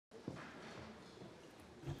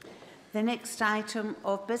The next item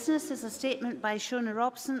of business is a statement by Shona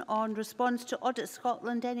Robson on response to Audit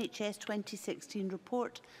Scotland NHS 2016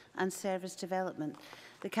 report and service development.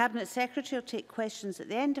 The Cabinet Secretary will take questions at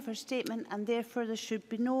the end of her statement, and therefore there should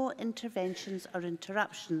be no interventions or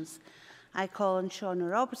interruptions. I call on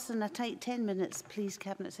Shona Robson. A tight 10 minutes, please,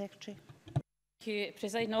 Cabinet Secretary. Thank you,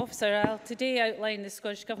 Presiding Officer. I'll today outline the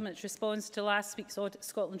Scottish Government's response to last week's Audit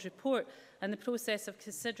Scotland report and the process of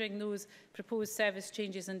considering those proposed service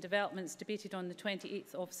changes and developments debated on the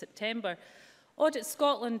 28th of September. Audit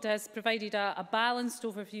Scotland has provided a balanced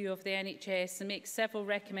overview of the NHS and makes several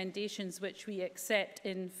recommendations which we accept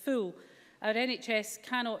in full. Our NHS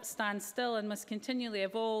cannot stand still and must continually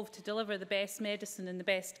evolve to deliver the best medicine and the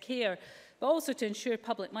best care, but also to ensure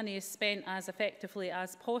public money is spent as effectively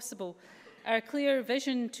as possible. Our clear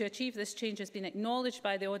vision to achieve this change has been acknowledged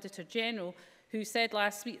by the Auditor-General, who said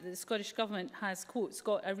last week that the Scottish Government has, quote,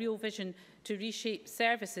 got a real vision to reshape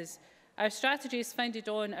services. Our strategy is founded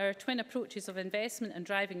on our twin approaches of investment and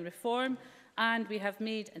driving reform, and we have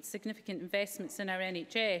made significant investments in our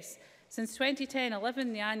NHS. Since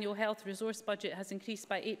 2010-11, the annual health resource budget has increased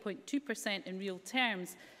by 8.2% in real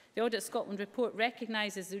terms. The Audit Scotland report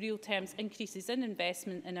recognises the real terms increases in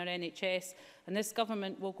investment in our NHS, and this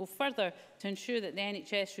Government will go further to ensure that the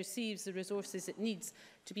NHS receives the resources it needs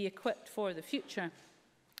to be equipped for the future.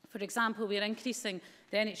 For example, we are increasing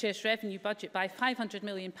the NHS revenue budget by £500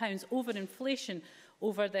 million over inflation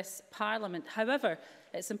over this Parliament. However,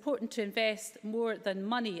 it's important to invest more than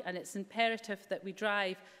money, and it's imperative that we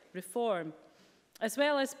drive reform. As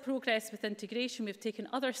well as progress with integration, we've taken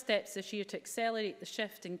other steps this year to accelerate the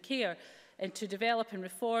shift in care and to develop and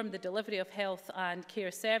reform the delivery of health and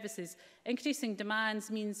care services. Increasing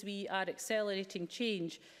demands means we are accelerating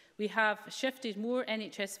change. We have shifted more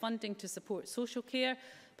NHS funding to support social care,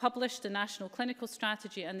 published the National Clinical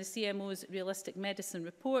Strategy and the CMO's Realistic Medicine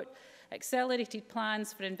report, accelerated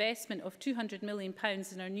plans for investment of £200 million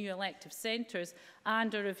in our new elective centres,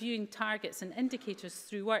 and are reviewing targets and indicators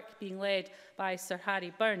through work being led by Sir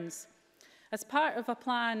Harry Burns. As part of a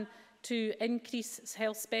plan to increase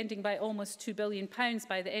health spending by almost £2 billion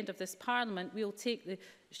by the end of this Parliament, we'll take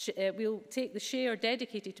the share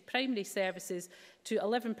dedicated to primary services to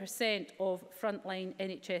 11% of frontline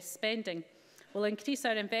NHS spending. We'll increase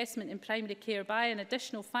our investment in primary care by an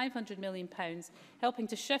additional £500 million, helping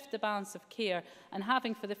to shift the balance of care and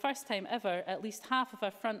having, for the first time ever, at least half of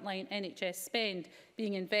our frontline NHS spend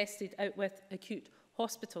being invested out with acute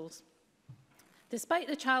hospitals. Despite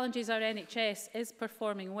the challenges, our NHS is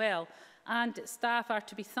performing well, and its staff are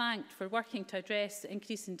to be thanked for working to address the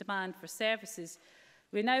increase in demand for services.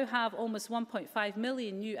 We now have almost 1.5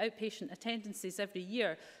 million new outpatient attendances every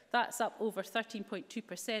year. That's up over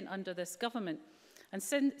 13.2% under this Government. And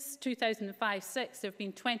since 2005-06, there have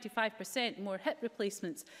been 25% more hip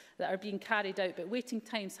replacements that are being carried out, but waiting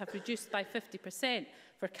times have reduced by 50%.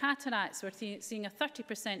 For cataracts, we're seeing a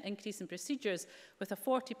 30% increase in procedures with a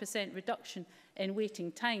 40% reduction in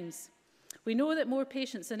waiting times. We know that more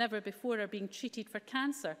patients than ever before are being treated for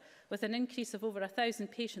cancer, with an increase of over 1,000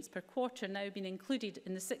 patients per quarter now being included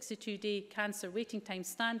in the 62-day cancer waiting time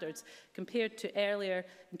standards compared to earlier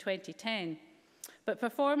in 2010. But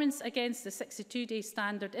performance against the 62-day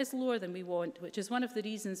standard is lower than we want, which is one of the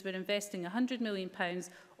reasons we're investing £100 million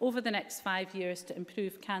over the next 5 years to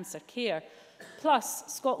improve cancer care. Plus,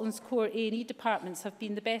 Scotland's core A&E departments have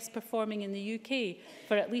been the best performing in the UK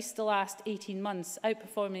for at least the last 18 months,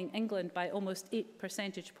 outperforming England by almost 8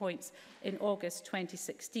 percentage points in August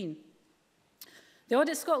 2016. The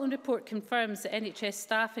Audit Scotland report confirms that NHS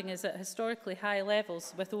staffing is at historically high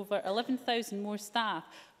levels, with over 11,000 more staff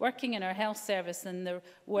working in our health service than there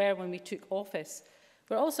were when we took office.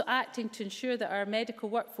 We're also acting to ensure that our medical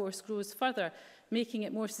workforce grows further, making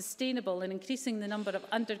it more sustainable and increasing the number of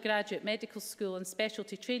undergraduate medical school and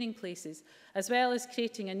specialty training places, as well as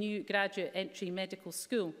creating a new graduate entry medical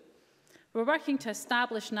school. We're working to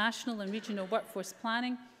establish national and regional workforce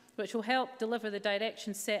planning, which will help deliver the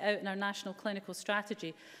direction set out in our National Clinical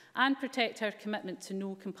Strategy and protect our commitment to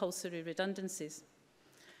no compulsory redundancies.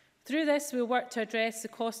 Through this, we'll work to address the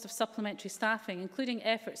cost of supplementary staffing, including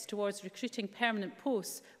efforts towards recruiting permanent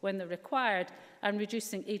posts when they're required and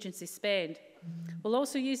reducing agency spend. We'll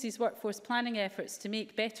also use these workforce planning efforts to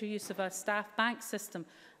make better use of our staff bank system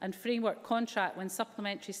and framework contract when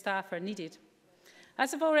supplementary staff are needed.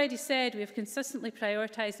 As I've already said, we have consistently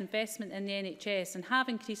prioritised investment in the NHS and have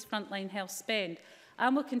increased frontline health spend,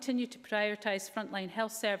 and will continue to prioritise frontline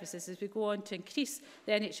health services as we go on to increase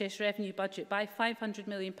the NHS revenue budget by £500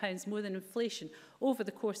 million more than inflation over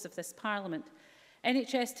the course of this Parliament.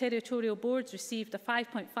 NHS territorial boards received a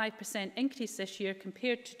 5.5% increase this year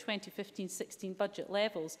compared to 2015-16 budget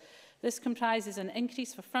levels. This comprises an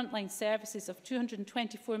increase for frontline services of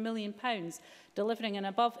 £224 million, delivering an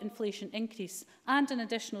above-inflation increase, and an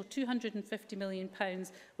additional £250 million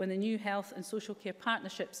when the new health and social care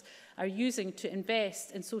partnerships are using to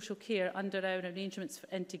invest in social care under our arrangements for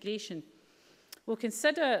integration. We'll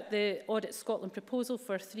consider the Audit Scotland proposal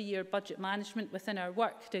for 3-year budget management within our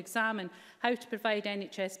work to examine how to provide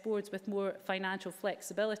NHS boards with more financial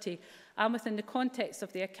flexibility and within the context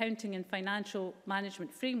of the accounting and financial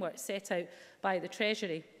management framework set out by the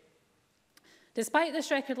Treasury. Despite this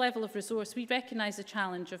record level of resource, we recognise the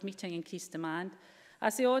challenge of meeting increased demand.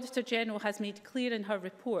 As the Auditor-General has made clear in her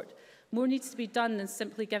report, more needs to be done than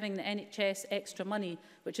simply giving the NHS extra money,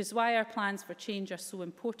 which is why our plans for change are so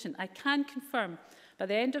important. I can confirm by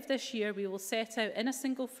the end of this year we will set out in a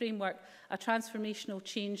single framework a transformational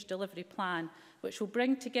change delivery plan, which will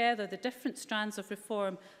bring together the different strands of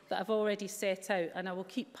reform that I've already set out, and I will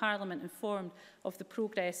keep Parliament informed of the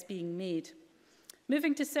progress being made.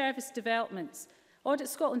 Moving to service developments, Audit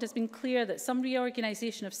Scotland has been clear that some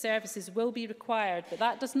reorganisation of services will be required, but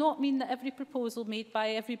that does not mean that every proposal made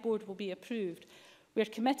by every board will be approved. We are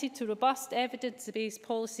committed to robust, evidence-based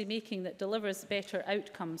policy making that delivers better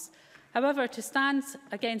outcomes. However, to stand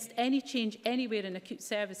against any change anywhere in acute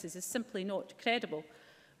services is simply not credible.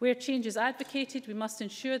 Where change is advocated, we must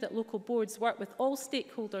ensure that local boards work with all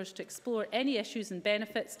stakeholders to explore any issues and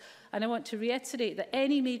benefits, and I want to reiterate that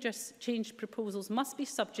any major change proposals must be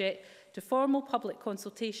subject to formal public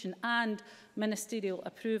consultation and ministerial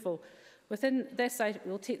approval. Within this, I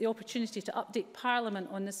will take the opportunity to update Parliament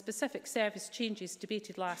on the specific service changes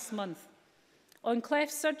debated last month. On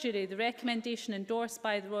cleft surgery, the recommendation endorsed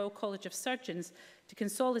by the Royal College of Surgeons to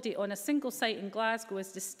consolidate on a single site in Glasgow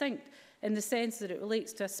is distinct in the sense that it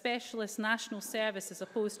relates to a specialist national service as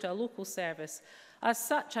opposed to a local service. As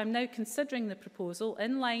such, I am now considering the proposal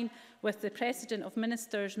in line with the precedent of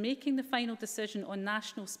ministers making the final decision on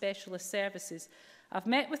national specialist services. I've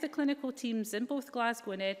met with the clinical teams in both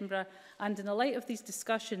Glasgow and Edinburgh, and in the light of these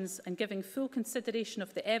discussions and giving full consideration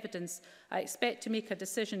of the evidence, I expect to make a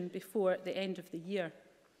decision before the end of the year.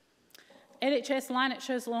 NHS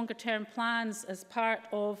Lanarkshire's longer-term plans as part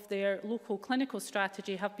of their local clinical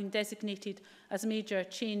strategy have been designated as major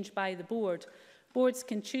change by the board. Boards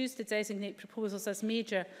can choose to designate proposals as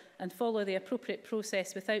major and follow the appropriate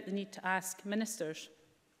process without the need to ask ministers.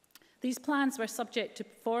 These plans were subject to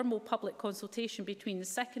formal public consultation between the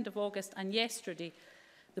 2nd of August and yesterday.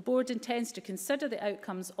 The board intends to consider the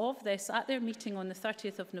outcomes of this at their meeting on the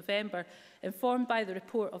 30th of November, informed by the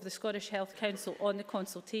report of the Scottish Health Council on the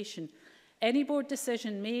consultation. Any board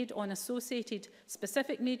decision made on associated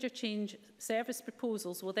specific major change service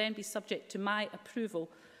proposals will then be subject to my approval.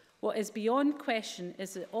 What is beyond question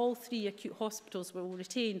is that all 3 acute hospitals will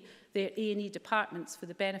retain their A&E departments for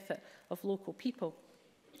the benefit of local people.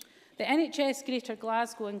 The NHS Greater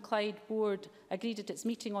Glasgow and Clyde Board agreed at its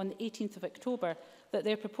meeting on the 18th of October that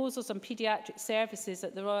their proposals on paediatric services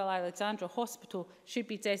at the Royal Alexandra Hospital should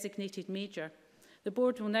be designated major. The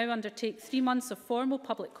board will now undertake 3 months of formal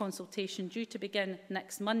public consultation due to begin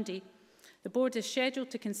next Monday. The board is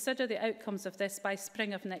scheduled to consider the outcomes of this by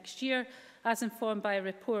spring of next year, as informed by a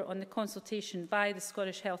report on the consultation by the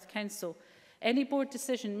Scottish Health Council. Any board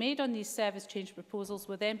decision made on these service change proposals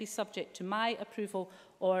will then be subject to my approval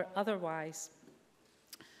or otherwise.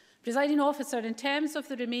 Presiding Officer, in terms of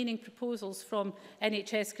the remaining proposals from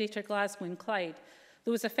NHS Greater Glasgow and Clyde,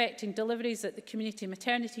 those affecting deliveries at the community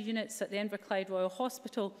maternity units at the Inverclyde Royal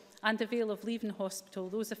Hospital and the Vale of Leven Hospital,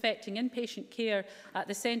 those affecting inpatient care at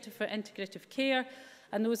the Centre for Integrative Care,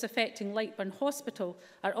 and those affecting Lightburn Hospital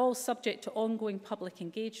are all subject to ongoing public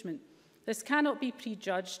engagement. This cannot be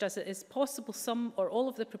prejudged, as it is possible some or all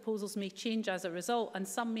of the proposals may change as a result, and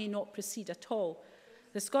some may not proceed at all.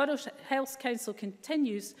 The Scottish Health Council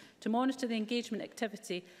continues to monitor the engagement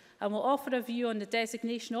activity and will offer a view on the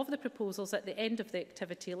designation of the proposals at the end of the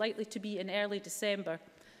activity, likely to be in early December.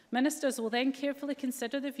 Ministers will then carefully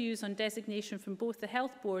consider the views on designation from both the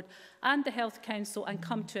Health Board and the Health Council and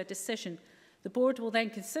come to a decision. The board will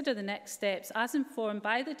then consider the next steps as informed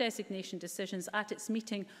by the designation decisions at its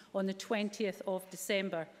meeting on the 20th of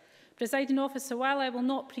December. Presiding Officer, while I will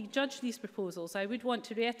not prejudge these proposals, I would want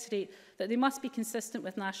to reiterate that they must be consistent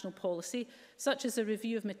with national policy, such as a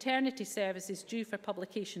review of maternity services due for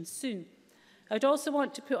publication soon. I would also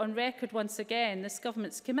want to put on record once again this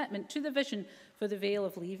Government's commitment to the vision for the Vale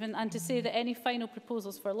of Leven, and to say that any final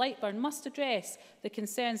proposals for Lightburn must address the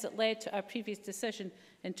concerns that led to our previous decision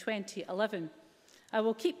in 2011. I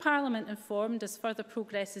will keep Parliament informed as further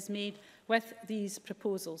progress is made with these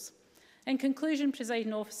proposals. In conclusion,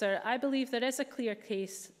 Presiding Officer, I believe there is a clear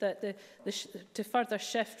case that to further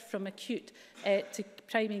shift from acute to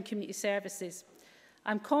primary and community services.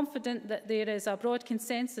 I'm confident that there is a broad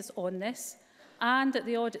consensus on this and that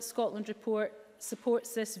the Audit Scotland report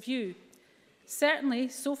supports this view. Certainly,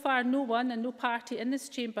 so far no one and no party in this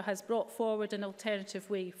chamber has brought forward an alternative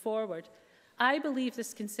way forward. I believe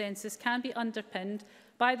this consensus can be underpinned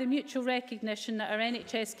by the mutual recognition that our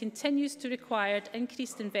NHS continues to require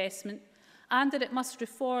increased investment and that it must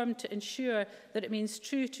reform to ensure that it remains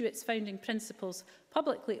true to its founding principles,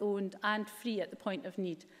 publicly owned and free at the point of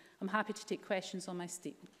need. I'm happy to take questions on my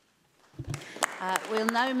statement. We'll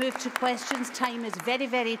now move to questions. Time is very,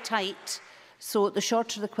 very tight, so the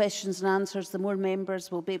shorter the questions and answers, the more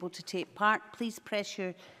members will be able to take part. Please press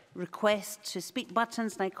your request to speak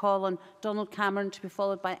buttons, and I call on Donald Cameron to be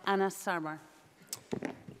followed by Anna Sarwar.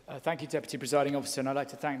 Thank you, Deputy Presiding Officer, and I'd like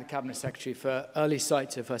to thank the Cabinet Secretary for early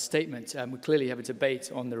sight of her statement. We clearly have a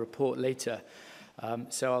debate on the report later,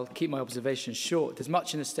 so I'll keep my observations short. There's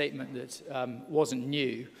much in the statement that wasn't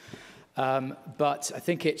new, but I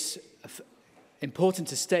think it's important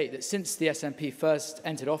to state that since the SNP first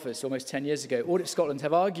entered office almost 10 years ago, Audit Scotland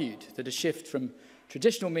have argued that a shift from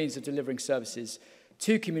traditional means of delivering services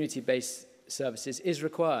to community-based services is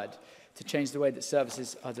required to change the way that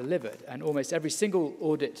services are delivered. And almost every single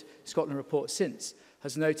Audit Scotland report since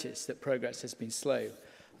has noticed that progress has been slow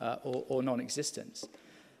or non-existent,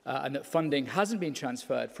 and that funding hasn't been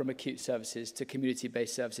transferred from acute services to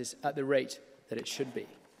community-based services at the rate that it should be.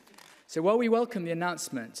 So while we welcome the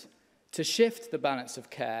announcement to shift the balance of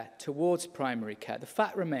care towards primary care, the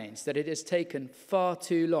fact remains that it has taken far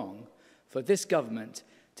too long for this government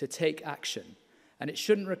to take action, and it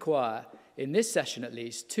shouldn't require, in this session at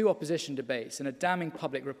least, 2 opposition debates and a damning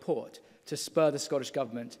public report to spur the Scottish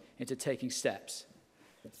Government into taking steps.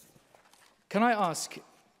 Can I ask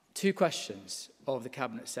 2 questions of the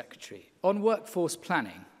Cabinet Secretary? On workforce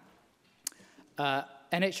planning,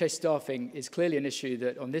 NHS staffing is clearly an issue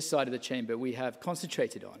that on this side of the chamber we have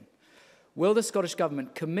concentrated on. Will the Scottish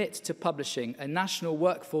Government commit to publishing a national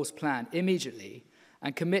workforce plan immediately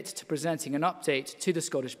and commit to presenting an update to the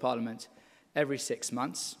Scottish Parliament every 6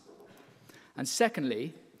 months? And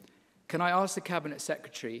secondly, can I ask the Cabinet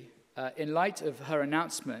Secretary, in light of her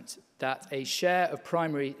announcement that a share of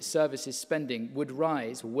primary services spending would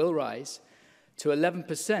rise, or will rise, to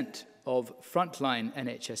 11% of frontline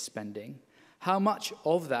NHS spending, how much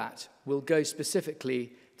of that will go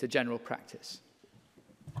specifically to general practice?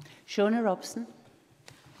 Shona Robson.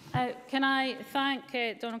 Can I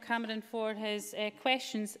thank Donald Cameron for his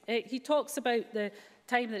questions? He talks about the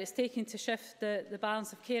time that it's taken to shift the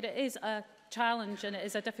balance of care. It is a challenge and it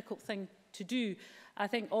is a difficult thing to do. I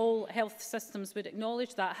think all health systems would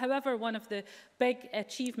acknowledge that. However, one of the big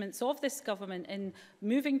achievements of this government in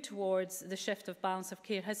moving towards the shift of balance of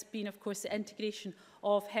care has been, of course, the integration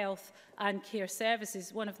of health and care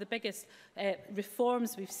services, one of the biggest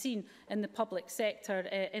reforms we've seen in the public sector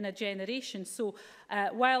in a generation. So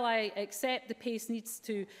while I accept the pace needs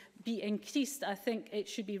to be increased, I think it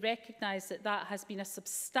should be recognised that that has been a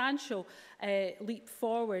substantial leap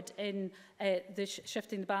forward in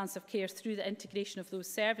shifting the balance of care through the integration of those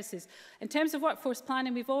services. In terms of workforce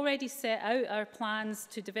planning, we've already set out our plans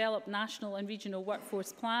to develop national and regional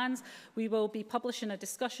workforce plans. We will be publishing a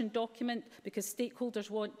discussion document because stakeholders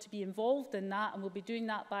want to be involved in that, and we'll be doing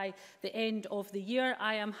that by the end of the year.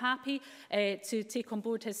 I am happy to take on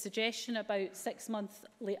board his suggestion about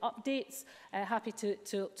 6-monthly updates. Happy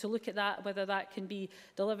to look at that, whether that can be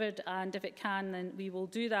delivered, and if it can, then we will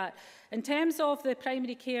do that. In terms of the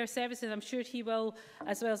primary care services, I'm sure he will,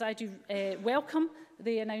 as well as I do, welcome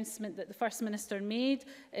the announcement that the First Minister made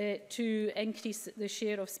to increase the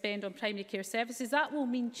share of spend on primary care services. That will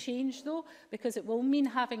mean change, though, because it will mean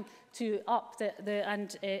having to up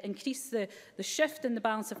and increase the shift in the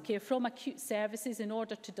balance of care from acute services in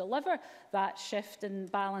order to deliver that shift in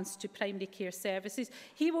balance to primary care services.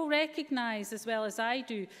 He will recognise, as well as I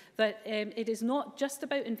do, that it is not just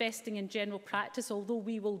about investing in general practice, although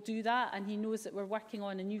we will do that, and he knows that we're working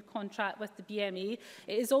on a new contract with the BMA.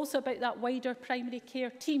 It is also about that wider primary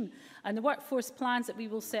care team, and the workforce plans that we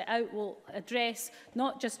will set out will address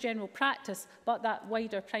not just general practice, but that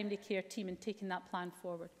wider primary care team and taking that plan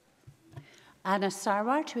forward. Anna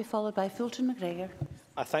Sarwar, to be followed by Fulton McGregor.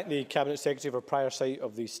 I thank the Cabinet Secretary for prior sight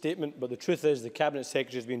of the statement, but the truth is the Cabinet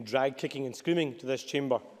Secretary has been dragged kicking and screaming to this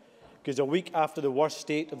chamber, because a week after the worst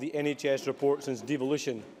state of the NHS report since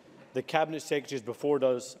devolution, the Cabinet Secretary is before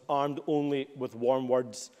us, armed only with warm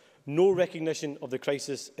words. No recognition of the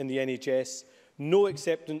crisis in the NHS, no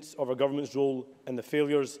acceptance of our government's role in the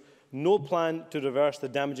failures, no plan to reverse the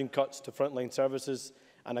damaging cuts to frontline services,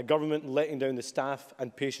 and a government letting down the staff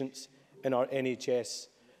and patients in our NHS.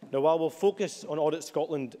 Now, while we'll focus on Audit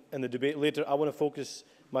Scotland in the debate later, I want to focus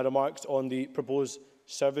my remarks on the proposed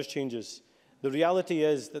service changes. The reality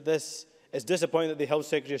is that this is disappointing that the Health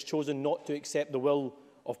Secretary has chosen not to accept the will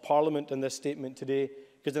of Parliament in this statement today,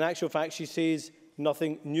 because in actual fact she says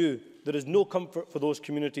nothing new. There is no comfort for those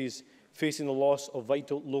communities facing the loss of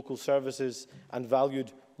vital local services and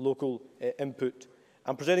valued local input.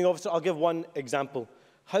 And, Presiding Officer, I'll give one example.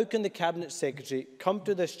 How can the Cabinet Secretary come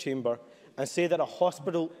to this chamber and say that a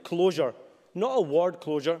hospital closure, not a ward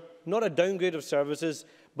closure, not a downgrade of services,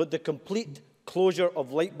 but the complete closure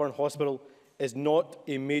of Lightburn Hospital is not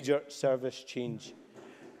a major service change?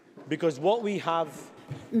 Because what we have...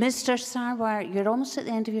 Mr Sarwar, you're almost at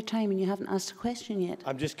the end of your time and you haven't asked a question yet.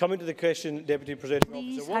 I'm just coming to the question, Deputy Presiding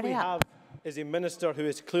Officer. What we have is a minister who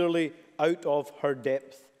is clearly out of her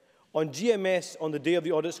depth. On GMS, on the day of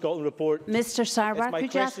the Audit Scotland report... Mr Sarwar,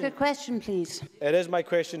 could you ask a question, please? It is my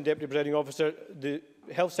question, Deputy Presiding Officer. The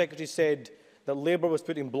Health Secretary said that Labour was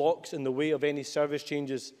putting blocks in the way of any service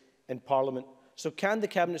changes in Parliament. So can the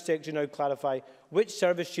Cabinet Secretary now clarify which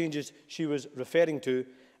service changes she was referring to,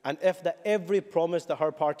 and if every promise that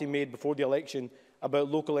her party made before the election about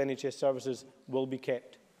local NHS services will be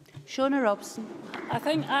kept? Shona Robson. I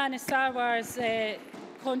think Anna Sarwar's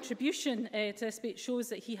contribution to this debate shows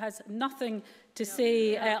that he has nothing to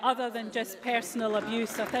say other than just personal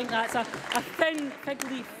abuse. I think that's a thin fig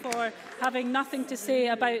leaf for having nothing to say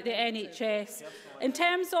about the NHS. In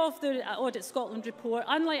terms of the Audit Scotland report,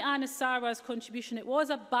 unlike Anna Sarwar's contribution, it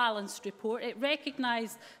was a balanced report. It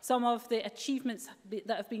recognised some of the achievements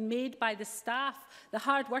that have been made by the staff, the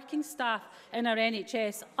hard-working staff in our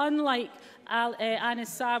NHS, unlike Anna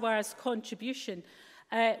Sarwar's contribution.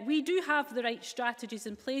 We do have the right strategies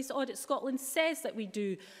in place. Audit Scotland says that we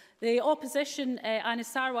do. The opposition, Anna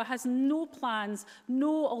Sarwar, has no plans,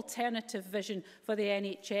 no alternative vision for the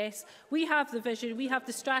NHS. We have the vision, we have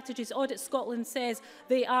the strategies. Audit Scotland says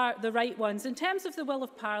they are the right ones. In terms of the will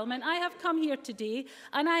of Parliament, I have come here today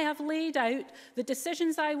and I have laid out the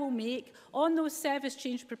decisions I will make on those service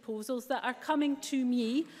change proposals that are coming to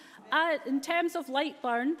me. In terms of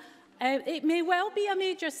Lightburn, it may well be a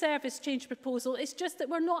major service change proposal. It's just that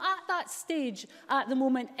we're not at that stage at the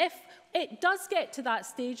moment. If it does get to that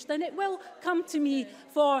stage, then it will come to me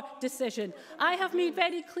for decision. I have made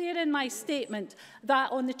very clear in my statement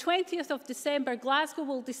that on the 20th of December, Glasgow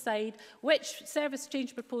will decide which service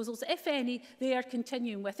change proposals, if any, they are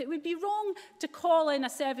continuing with. It would be wrong to call in a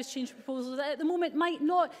service change proposal that at the moment might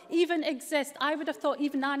not even exist. I would have thought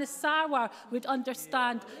even Anna Sarwar would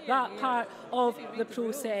understand that part of the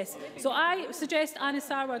process. So I suggest Anna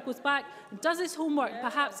Sarwar goes back, does his homework,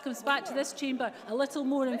 perhaps comes back to this chamber a little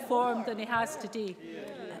more informed than he has today.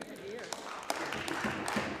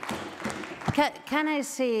 Can I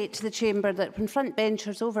say to the chamber that when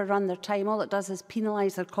frontbenchers overrun their time, all it does is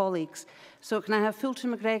penalise their colleagues. So can I have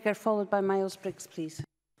Fulton McGregor followed by Miles Briggs, please?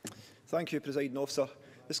 Thank you, Presiding Officer.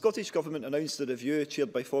 The Scottish Government announced a review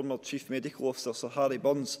chaired by former Chief Medical Officer Sir Harry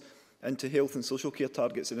Burns into health and social care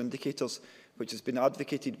targets and indicators, which has been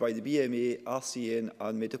advocated by the BMA, RCN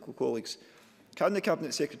and medical colleagues. Can the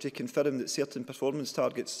Cabinet Secretary confirm that certain performance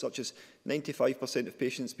targets, such as 95% of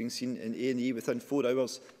patients being seen in A&E within 4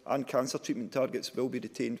 hours and cancer treatment targets, will be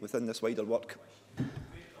retained within this wider work?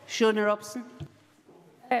 Shona Robson.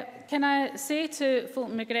 Can I say to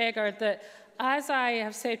Fulton McGregor that, as I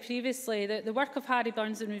have said previously, that the work of Harry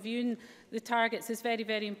Burns in reviewing the targets is very,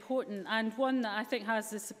 very important, and one that I think has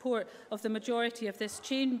the support of the majority of this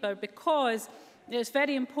chamber, because it's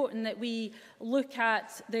very important that we look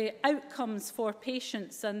at the outcomes for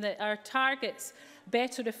patients and that our targets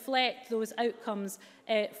better reflect those outcomes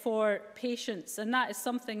for patients. And that is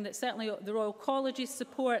something that certainly the Royal College's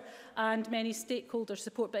support and many stakeholders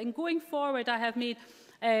support. But in going forward, I have made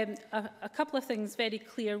a couple of things very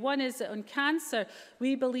clear. One is that on cancer,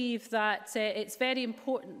 we believe that it's very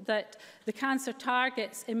important that the cancer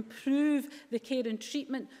targets improve the care and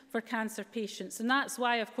treatment for cancer patients. And that's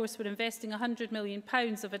why, of course, we're investing £100 million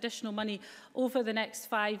of additional money over the next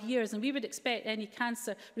 5 years. And we would expect any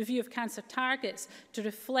review of cancer targets to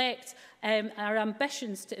reflect our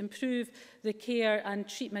ambitions to improve the care and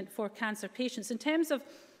treatment for cancer patients. In terms of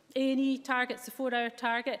A&E targets, the 4-hour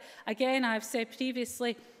target, again, I've said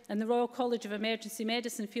previously, and the Royal College of Emergency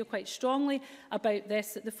Medicine feel quite strongly about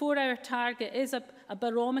this, that the 4-hour target is a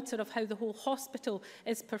barometer of how the whole hospital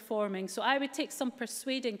is performing. So I would take some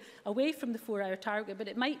persuading away from the 4-hour target, but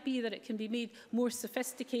it might be that it can be made more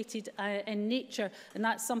sophisticated in nature, and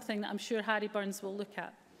that's something that I'm sure Harry Burns will look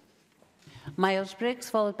at. Miles Briggs,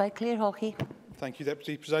 followed by Claire Hawkey. Thank you,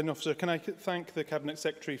 Deputy Presiding Officer. Can I thank the Cabinet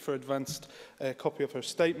Secretary for advanced copy of her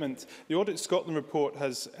statement. The Audit Scotland report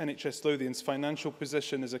has NHS Lothian's financial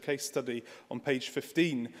position as a case study on page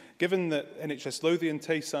 15. Given that NHS Lothian,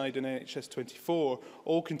 Tayside and NHS 24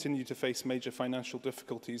 all continue to face major financial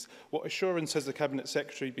difficulties, what assurance has the Cabinet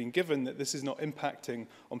Secretary been given that this is not impacting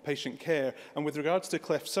on patient care? And with regards to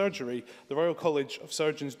cleft surgery, the Royal College of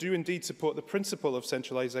Surgeons do indeed support the principle of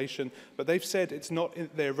centralisation, but they've said it's not in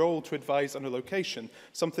their role to advise on a location,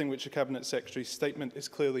 something which the Cabinet Secretary's statement is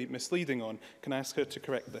clearly misleading on. Can I ask her to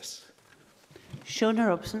correct this? Shona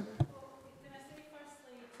Robson.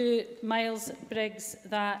 To Miles Briggs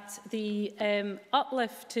that the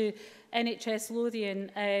uplift to NHS Lothian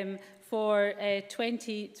for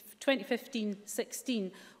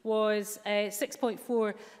 2015-16 was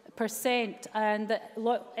 6.4%, and that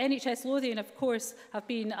NHS Lothian, of course, have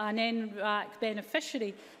been an NRAC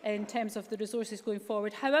beneficiary in terms of the resources going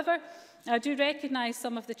forward. However, I do recognise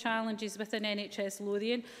some of the challenges within NHS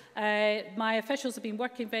Lothian. My officials have been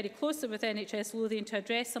working very closely with NHS Lothian to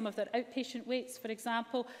address some of their outpatient waits, for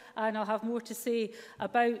example, and I'll have more to say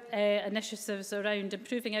about initiatives around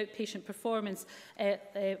improving outpatient performance in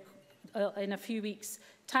a few weeks'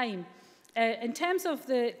 time. In terms of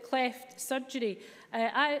the cleft surgery,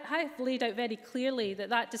 I have laid out very clearly that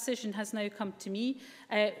that decision has now come to me.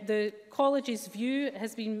 The college's view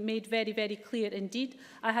has been made very, very clear indeed.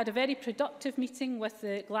 I had a very productive meeting with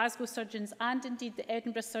the Glasgow surgeons and indeed the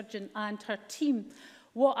Edinburgh surgeon and her team.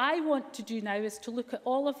 What I want to do now is to look at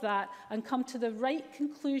all of that and come to the right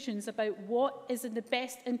conclusions about what is in the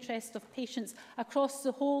best interest of patients across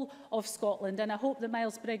the whole of Scotland. And I hope that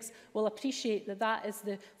Miles Briggs will appreciate that that is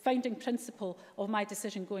the founding principle of my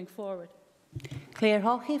decision going forward. Claire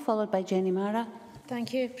Hawkey, followed by Jenny Mara.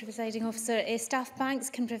 Thank you, Presiding Officer. Staff banks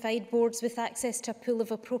can provide boards with access to a pool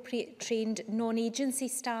of appropriate trained non-agency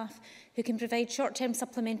staff who can provide short-term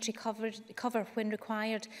supplementary cover when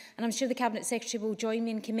required. And I'm sure the Cabinet Secretary will join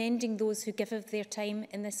me in commending those who give of their time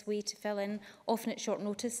in this way to fill in, often at short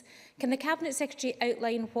notice. Can the Cabinet Secretary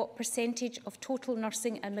outline what percentage of total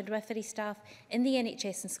nursing and midwifery staff in the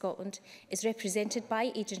NHS in Scotland is represented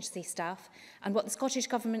by agency staff, and what the Scottish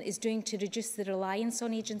Government is doing to reduce the reliance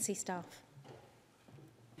on agency staff?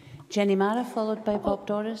 Jenny Mara, followed by Bob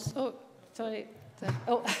Doris. Oh, sorry.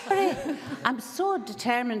 Sorry, I'm so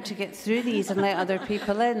determined to get through these and let other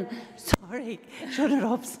people in. Sorry, Shona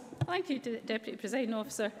Robson. Thank you, Deputy Presiding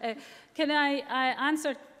Officer. Can I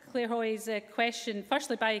answer Claire Hoy's question,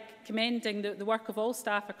 firstly by commending the work of all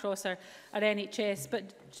staff across our NHS,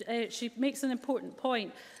 but she makes an important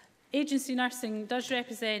point. Agency nursing does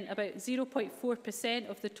represent about 0.4%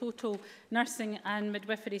 of the total nursing and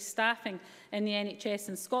midwifery staffing in the NHS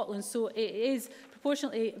in Scotland, so it is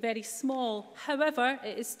proportionately very small. However,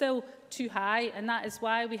 it is still too high, and that is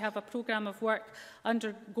why we have a programme of work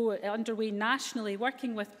underway nationally,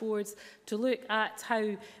 working with boards to look at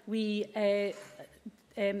how we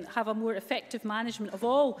have a more effective management of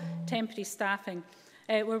all temporary staffing.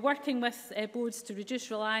 We're working with boards to reduce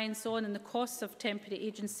reliance on and the costs of temporary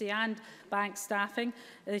agency and bank staffing.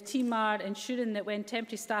 The team are ensuring that when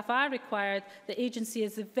temporary staff are required, the agency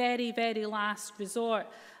is the very, very last resort.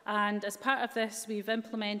 And as part of this, we've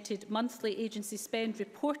implemented monthly agency spend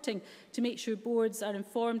reporting to make sure boards are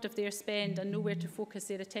informed of their spend and know where to focus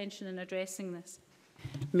their attention in addressing this.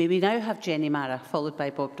 May we now have Jenny Mara, followed by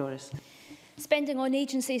Bob Doris. Spending on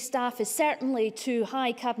agency staff is certainly too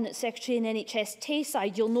high, Cabinet Secretary in NHS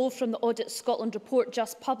Tayside. You'll know from the Audit Scotland report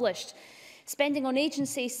just published. Spending on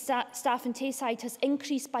agency staff in Tayside has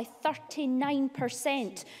increased by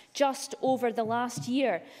 39% just over the last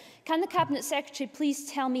year. Can the Cabinet Secretary please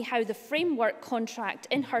tell me how the framework contract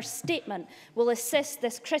in her statement will assist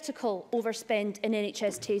this critical overspend in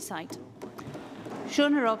NHS Tayside?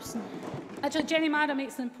 Shona Robson. Actually, Jenny Mara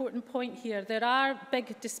makes an important point here. There are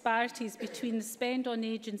big disparities between the spend on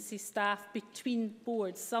agency staff between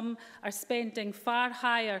boards. Some are spending far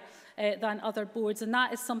higher than other boards, and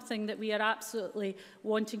that is something that we are absolutely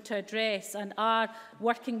wanting to address and are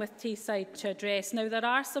working with Tayside to address. Now, there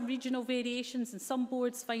are some regional variations, and some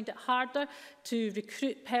boards find it harder to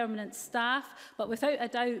recruit permanent staff, but without a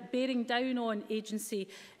doubt, bearing down on agency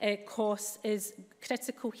costs is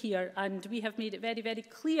critical here, and we have made it very, very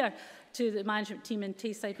clear to the management team in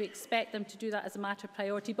Tayside. We expect them to do that as a matter of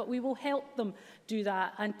priority, but we will help them do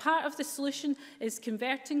that. And part of the solution is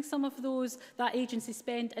converting some of that agency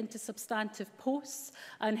spend into substantive posts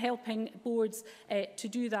and helping boards to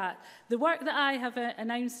do that. The work that I have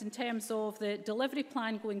announced in terms of the delivery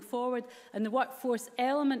plan going forward and the workforce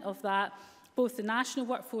element of that both the National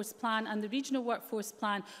Workforce Plan and the Regional Workforce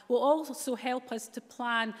Plan will also help us to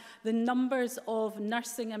plan the numbers of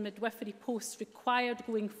nursing and midwifery posts required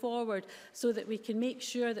going forward, so that we can make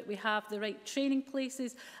sure that we have the right training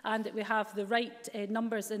places and that we have the right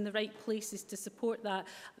numbers in the right places to support that.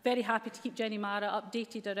 Very happy to keep Jenny Mara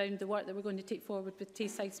updated around the work that we're going to take forward with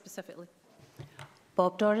Tayside specifically.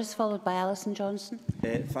 Bob Doris, followed by Alison Johnson.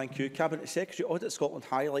 Thank you. Cabinet Secretary, Audit Scotland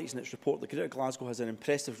highlights in its report that Greater Glasgow has an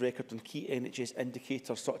impressive record on key NHS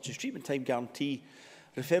indicators such as treatment time guarantee,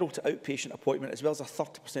 referral to outpatient appointment, as well as a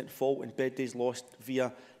 30% fall in bed days lost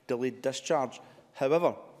via delayed discharge.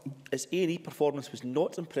 However, its A&E performance was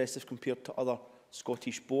not impressive compared to other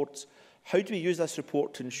Scottish boards. How do we use this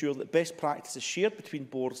report to ensure that best practice is shared between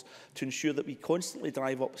boards to ensure that we constantly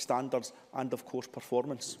drive up standards and, of course,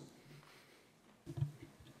 performance?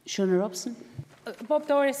 Shona Robson. Bob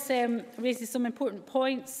Doris raises some important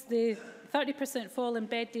points. The 30% fall in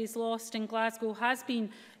bed days lost in Glasgow has been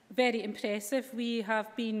very impressive. We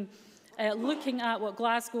have been looking at what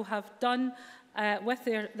Glasgow have done with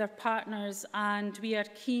their partners, and we are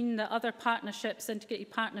keen that other partnerships, integrated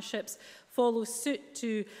partnerships, follow suit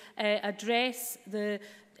to address the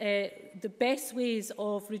best ways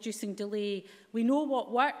of reducing delay. We know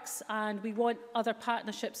what works, and we want other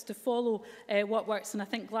partnerships to follow what works, and I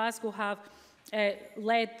think Glasgow have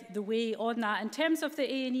led the way on that. In terms of the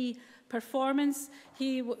A&E performance,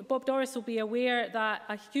 Bob Doris will be aware that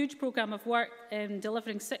a huge programme of work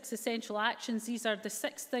delivering 6 essential actions. These are the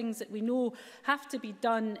 6 things that we know have to be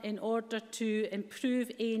done in order to improve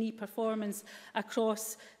A&E performance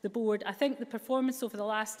across the board. I think the performance over the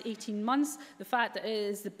last 18 months, the fact that it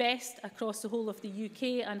is the best across the whole of the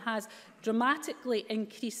UK and has dramatically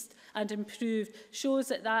increased and improved, shows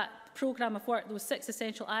that that programme of work, those 6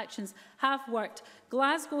 essential actions, have worked.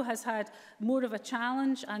 Glasgow has had more of a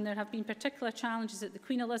challenge, and there have been particular challenges at the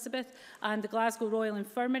Queen Elizabeth and the Glasgow Royal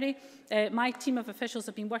Infirmary. My team of officials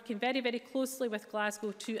have been working very, very closely with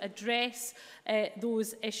Glasgow to address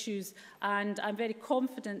those issues, and I'm very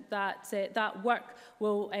confident that that work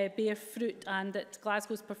will bear fruit and that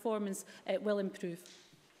Glasgow's performance will improve.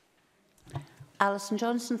 Alison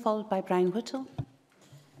Johnson, followed by Brian Whittle.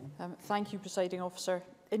 Thank you, Presiding Officer.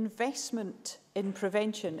 Investment in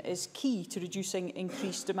prevention is key to reducing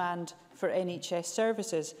increased demand for NHS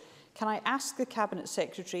services. Can I ask the Cabinet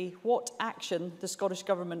Secretary what action the Scottish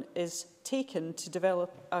Government is taking to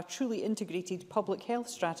develop a truly integrated public health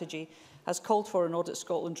strategy, as called for in Audit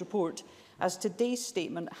Scotland report, as today's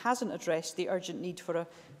statement hasn't addressed the urgent need for a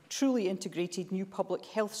truly integrated new public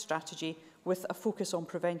health strategy with a focus on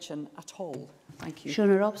prevention at all? Thank you.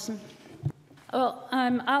 Shona Robson. Well,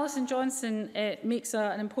 Alison Johnson makes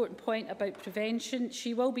an important point about prevention.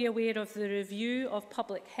 She will be aware of the review of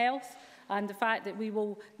public health and the fact that we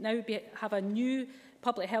will now have a new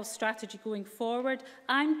public health strategy going forward.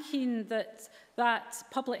 I'm keen that that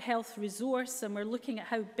public health resource, and we're looking at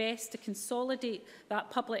how best to consolidate that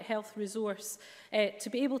public health resource to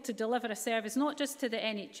be able to deliver a service not just to the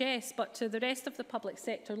NHS but to the rest of the public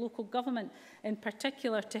sector, local government in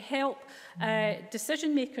particular, to help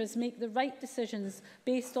decision makers make the right decisions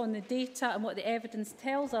based on the data and what the evidence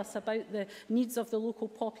tells us about the needs of the local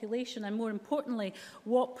population, and more importantly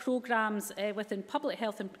what programmes within public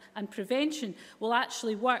health and prevention will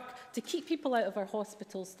actually work to keep people out of our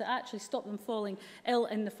hospitals, to actually stop them falling ill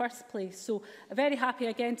in the first place. So I'm very happy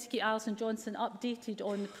again to keep Alison Johnson updated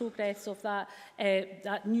on the progress of that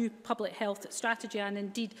new public health strategy, and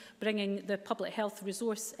indeed bringing the public health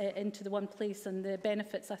resource into the one place and the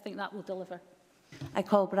benefits I think that will deliver. I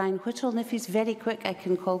call Brian Whittle, and if he's very quick, I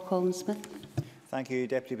can call Colin Smith. Thank you,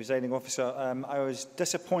 Deputy Presiding Officer. I was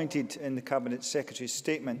disappointed in the Cabinet Secretary's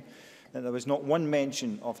statement that there was not one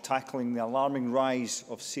mention of tackling the alarming rise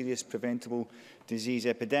of serious preventable disease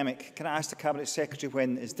epidemic. Can I ask the Cabinet Secretary,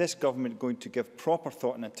 when is this government going to give proper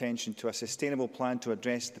thought and attention to a sustainable plan to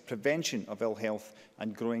address the prevention of ill health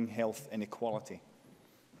and growing health inequality?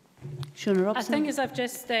 Shona Robson. I think, as I've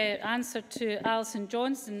just answered to Alison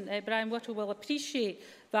Johnson, Brian Whittle will appreciate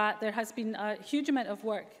that there has been a huge amount of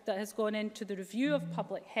work that has gone into the review of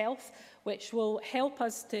public health, which will help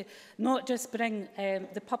us to not just bring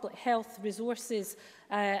the public health resources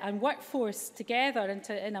and workforce together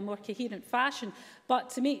in a more coherent fashion, but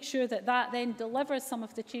to make sure that that then delivers some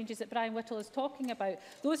of the changes that Brian Whittle is talking about.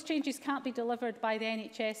 Those changes can't be delivered by the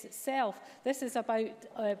NHS itself. This is about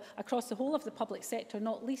across the whole of the public sector,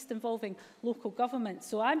 not least involving local government.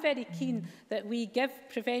 So I'm very keen that we give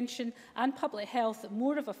prevention and public health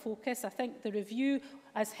more of a focus. I think the review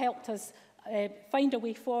has helped us find a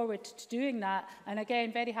way forward to doing that. And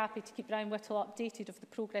again, very happy to keep Brian Whittle updated of the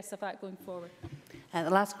progress of that going forward. The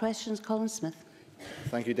last question is Colin Smith.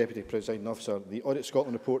 Thank you, Deputy Presiding Officer. The Audit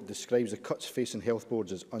Scotland report describes the cuts facing health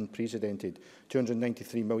boards as unprecedented.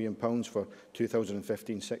 £293 million for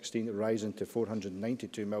 2015-16, rising to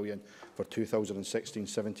 £492 million for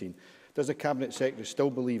 2016-17. Does the Cabinet Secretary still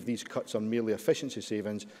believe these cuts are merely efficiency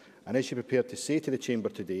savings? And is she prepared to say to the Chamber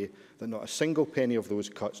today that not a single penny of those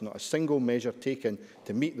cuts, not a single measure taken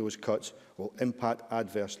to meet those cuts will impact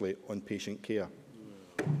adversely on patient care?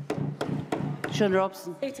 Sean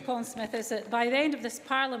Robson. To Colin Smith is that by the end of this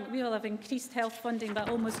Parliament we will have increased health funding by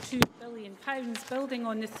almost £2 billion, building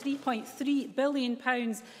on the £3.3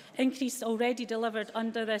 billion increase already delivered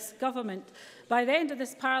under this government. By the end of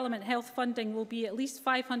this Parliament, health funding will be at least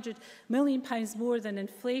 £500 million more than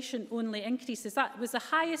inflation-only increases. That was the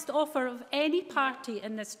highest offer of any party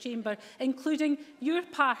in this chamber, including your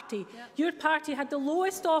party. Yep. Your party had the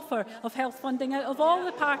lowest offer of health funding out of all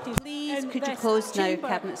the parties. Please, could you close now,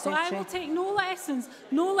 Cabinet Secretary? So I will take no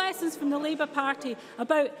lessons from the Labour Party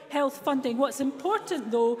about health funding. What's important,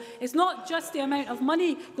 though, is not just the amount of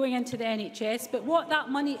money going into the NHS, but what that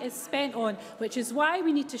money is spent on, which is why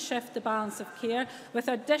we need to shift the balance of care with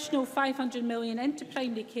additional £500 million into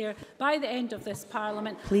primary care by the end of this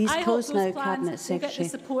Parliament. Please I close hope those now, plans Cabinet will Secretary. get the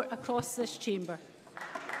support across this chamber.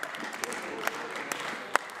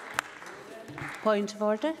 Point of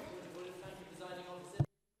order.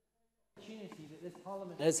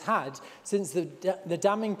 Has had since the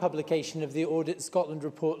damning publication of the Audit Scotland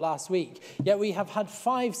report last week. Yet we have had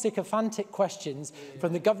 5 sycophantic questions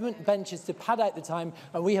from the government benches to pad out the time,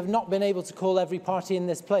 and we have not been able to call every party in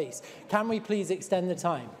this place. Can we please extend the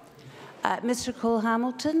time? Mr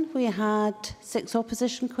Cole-Hamilton, we had 6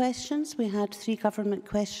 opposition questions, we had 3 government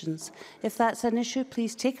questions. If that's an issue,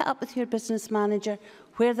 please take it up with your business manager,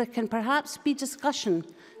 where there can perhaps be discussion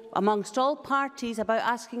amongst all parties about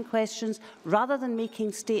asking questions rather than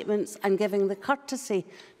making statements, and giving the courtesy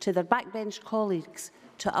to their backbench colleagues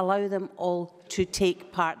to allow them all to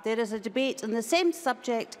take part. There is a debate on the same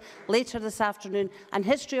subject later this afternoon, and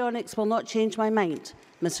histrionics will not change my mind,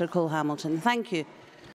 Mr Cole-Hamilton. Thank you.